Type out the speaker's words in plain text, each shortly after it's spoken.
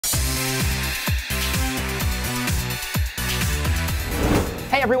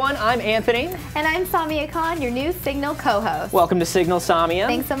everyone, I'm Anthony. And I'm Samia Khan, your new Signal co-host. Welcome to Signal, Samia.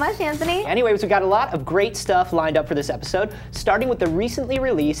 Thanks so much, Anthony. Anyways, we've got a lot of great stuff lined up for this episode, starting with the recently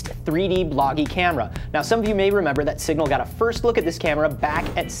released 3D Bloggie camera. Now, some of you may remember that Signal got a first look at this camera back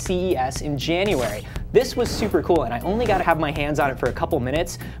at CES in January. This was super cool, and I only got to have my hands on it for a couple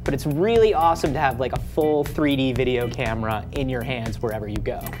minutes, but it's really awesome to have like a full 3D video camera in your hands wherever you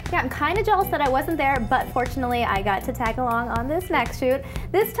go. Yeah, I'm kind of jealous that I wasn't there, but fortunately I got to tag along on this next shoot.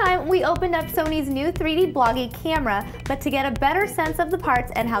 This time we opened up Sony's new 3D Bloggie camera, but to get a better sense of the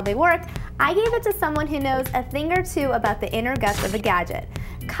parts and how they work, I gave it to someone who knows a thing or two about the inner guts of a gadget.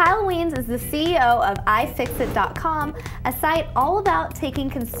 Kyle Wiens is the CEO of iFixit.com, a site all about taking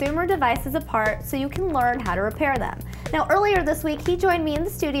consumer devices apart so you can learn how to repair them. Now, earlier this week, he joined me in the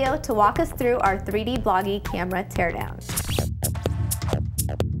studio to walk us through our 3D Bloggie camera teardown.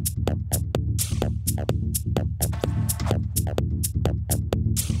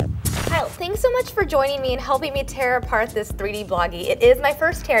 Kyle, thanks so much for joining me and helping me tear apart this 3D Bloggie. It is my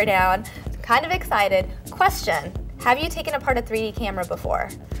first teardown. I'm kind of excited. Question. Have you taken apart a 3D camera before?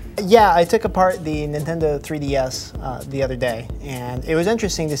 Yeah, I took apart the Nintendo 3DS the other day, and it was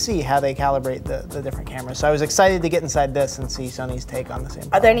interesting to see how they calibrate the different cameras. So I was excited to get inside this and see Sony's take on the same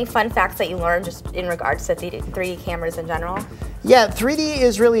problem. Are there any fun facts that you learned just in regards to 3D cameras in general? Yeah, 3D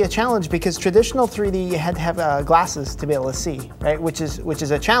is really a challenge because traditional 3D you had to have glasses to be able to see, right? Which is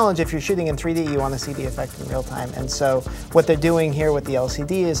a challenge if you're shooting in 3D. You want to see the effect in real time, and so what they're doing here with the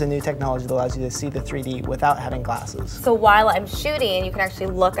LCD is a new technology that allows you to see the 3D without having glasses. So while I'm shooting, you can actually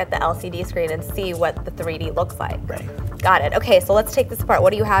look at the LCD screen and see what the 3D looks like. Right. Got it. Okay, so let's take this apart.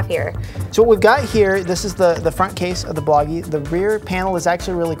 What do you have here? So what we've got here, this is the front case of the Bloggie. The rear panel is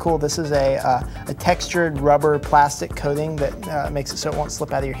actually really cool. This is a textured rubber plastic coating that makes it so it won't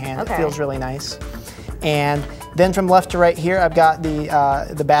slip out of your hand. Okay. It feels really nice. And then from left to right here, I've got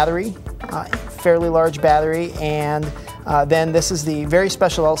the battery, fairly large battery, and then this is the very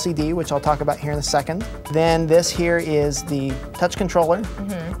special LCD, which I'll talk about here in a second. Then this here is the touch controller,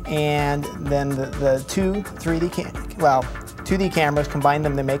 and then the two 2D cameras, combine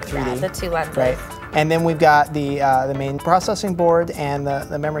them to make 3D. Yeah, the two lenses. Right. And then we've got the main processing board and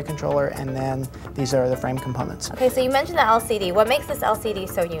the memory controller, and then these are the frame components. Okay, so you mentioned the LCD. What makes this LCD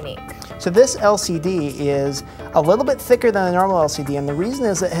so unique? So this LCD is a little bit thicker than a normal LCD, and the reason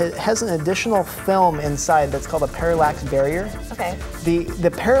is that it has an additional film inside that's called a parallax barrier. Okay.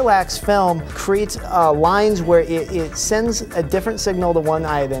 The parallax film creates lines where it sends a different signal to one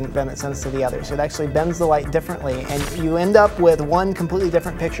eye than it sends to the other. So it actually bends the light differently, and you end up with one completely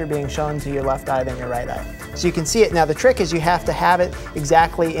different picture being shown to your left eye than your right eye. So you can see it. Now the trick is you have to have it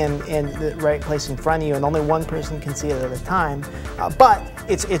exactly in the right place in front of you, and only one person can see it at a time. But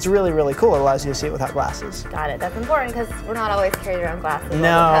it's really, really cool. It allows you to see it without glasses. Got it. That's important because we're not always carrying around glasses.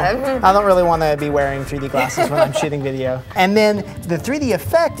 No, I don't really want to be wearing 3D glasses when I'm shooting video. And then the 3D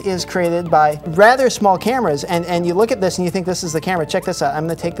effect is created by rather small cameras. And you look at this and you think this is the camera. Check this out. I'm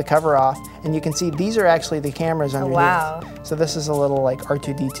going to take the cover off, and you can see these are actually the cameras underneath. Wow. So this is a little like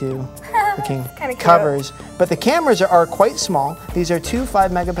R2-D2 looking Kinda covers. But the cameras are quite small. These are two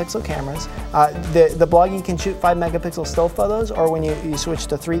 5-megapixel cameras. The Bloggie can shoot 5-megapixel still photos, or when you switch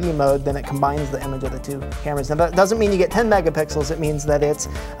to 3D mode, then it combines the image of the two cameras. Now that doesn't mean you get 10 megapixels, it means that it's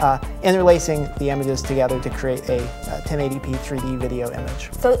interlacing the images together to create a 1080p 3D video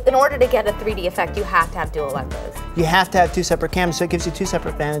image. So in order to get a 3D effect, you have to have dual lenses. You have to have two separate cameras, so it gives you two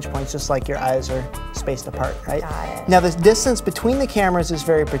separate vantage points, just like your eyes are spaced apart, right? Got it. Now the distance between the cameras is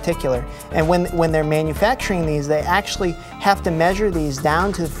very particular, and when they're manufacturing these, they actually have to measure these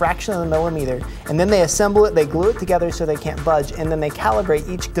down to the fraction of a millimeter, and then they assemble it, they glue it together so they can't budge, and then they calibrate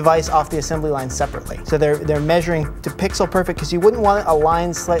each device off the assembly line separately. So they're measuring to pixel perfect, because you wouldn't want it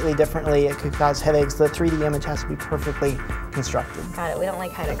aligned slightly differently. It could cause headaches. The 3D image has to be perfectly constructed. Got it. We don't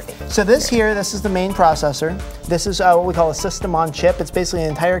like headaches. So this is the main processor. This is what we call a system on chip. It's basically an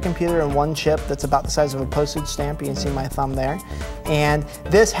entire computer in one chip that's about the size of a postage stamp. You can see my thumb there. And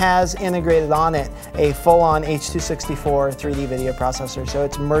this has integrated on it a full-on H.264 3D video processor. So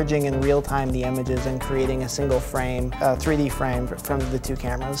it's merging in real time the images and creating a single frame, 3D frame from the two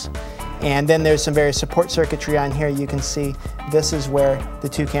cameras. And then there's some various support circuitry on here. You can see this is where the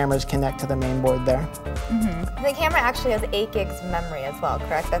two cameras connect to the main board there. The camera actually has 8 gigs memory as well,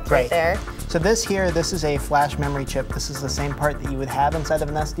 correct? That's right there. So this is a flash memory chip. This is the same part that you would have inside of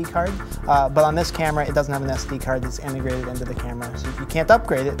an SD card, but on this camera it doesn't have an SD card. It's integrated into the camera. So you can't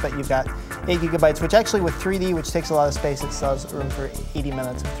upgrade it, but you've got 8 gigabytes, which actually with 3D, which takes a lot of space, it still has room for 80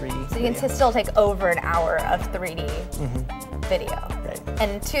 minutes of 3D. So you can still take over an hour of 3D video. Right.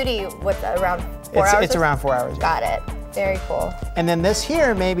 And 2D, what's around 4 hours? It's around 4 hours. Got it. Very cool. And then this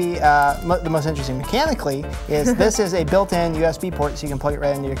here, maybe the most interesting mechanically, is this is a built-in USB port, so you can plug it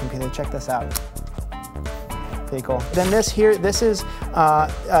right into your computer. Check this out. Pretty cool. Then this here, this is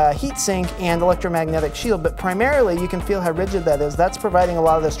heat sink and electromagnetic shield, but primarily you can feel how rigid that is. That's providing a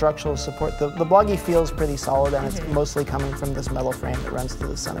lot of the structural support. The Bloggie feels pretty solid, and it's mostly coming from this metal frame that runs through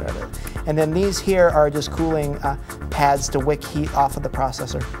the center of it. And then these here are just cooling pads to wick heat off of the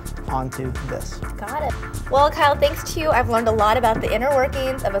processor onto this. Got it. Well, Kyle, thanks to you, I've learned a lot about the inner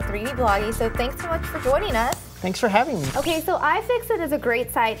workings of a 3D Bloggie, so thanks so much for joining us. Thanks for having me. Okay, so iFixit is a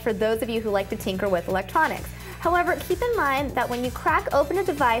great site for those of you who like to tinker with electronics. However, keep in mind that when you crack open a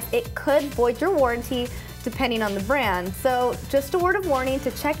device, it could void your warranty depending on the brand. So just a word of warning to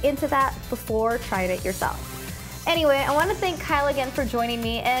check into that before trying it yourself. Anyway, I want to thank Kyle again for joining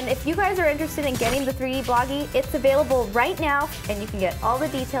me, and if you guys are interested in getting the 3D Bloggie, it's available right now, and you can get all the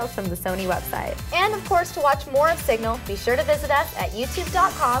details from the Sony website. And of course, to watch more of Signal, be sure to visit us at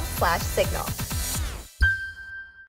youtube.com/signal.